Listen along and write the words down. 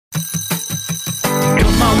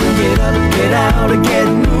Get up, get out, and get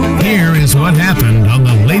moving. Here is what happened on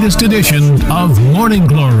the latest edition of Morning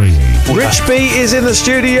Glory. Rich B is in the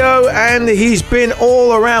studio, and he's been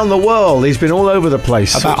all around the world. He's been all over the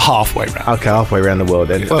place. About halfway round. Okay, halfway around the world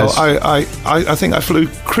then. Well, I think I flew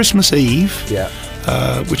Christmas Eve. Yeah.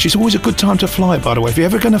 Which is always a good time to fly, by the way. If you're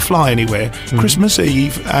ever going to fly anywhere, Christmas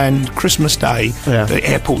Eve and Christmas Day, the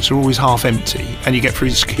airports are always half empty, and you get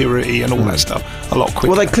through security and all that stuff a lot quicker.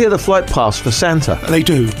 Well, they clear the flight pass for Santa. They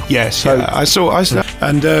do, yes. So, yeah. I saw,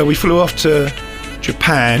 and we flew off to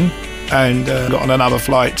Japan and got on another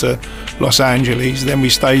flight to Los Angeles. Then we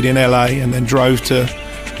stayed in LA and then drove to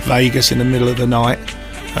Vegas in the middle of the night,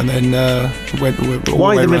 and then went.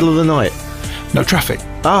 Why the middle of the night? No traffic.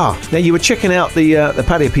 Now you were checking out the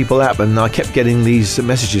Paddy People app, and I kept getting these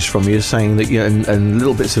messages from you saying that and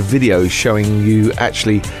little bits of videos showing you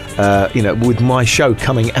actually, with my show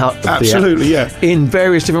coming out of Absolutely, the app in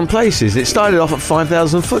various different places. It started off at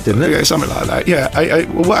 5,000 foot, didn't it? Yeah, something like that. Yeah.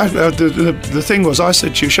 The thing was, I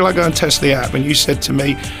said to you, shall I go and test the app? And you said to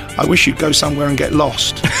me, I wish you'd go somewhere and get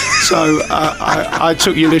lost. So I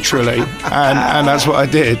took you literally, and that's what I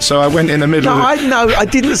did. So I went in the middle. I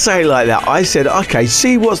didn't say it like that. I said, okay,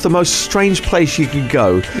 see what's the most strange place you could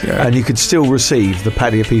go, and you could still receive the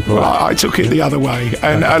Paddy People. Well, I took it the other way,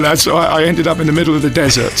 and that's I ended up in the middle of the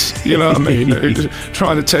desert. You know what I mean?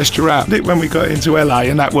 Trying to test your app. When we got into LA,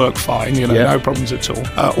 and that worked fine. No problems at all.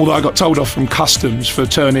 Although I got told off from customs for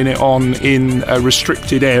turning it on in a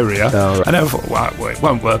restricted area, and I thought, well, it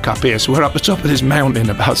won't work up here. So we're up the top of this mountain,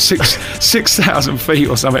 about 6,000 feet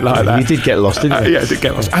or something like that. You did get lost, didn't you? Yeah, I did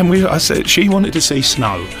get lost. And I said she wanted to see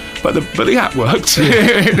snow, but the app worked. So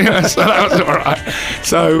that was all right.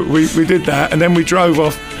 So we did that, and then we drove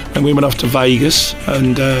off, and we went off to Vegas,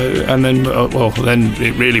 and then then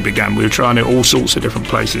it really began. We were trying it all sorts of different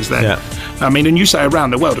places then. Yeah. I mean, and you say around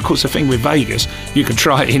the world. Of course, the thing with Vegas, you can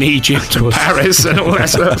try it in Egypt and Paris and all that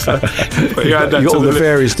sort of stuff. But you got all the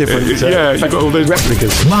various different you got all the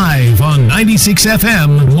replicas. Live on 96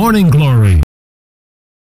 FM Morning Glory.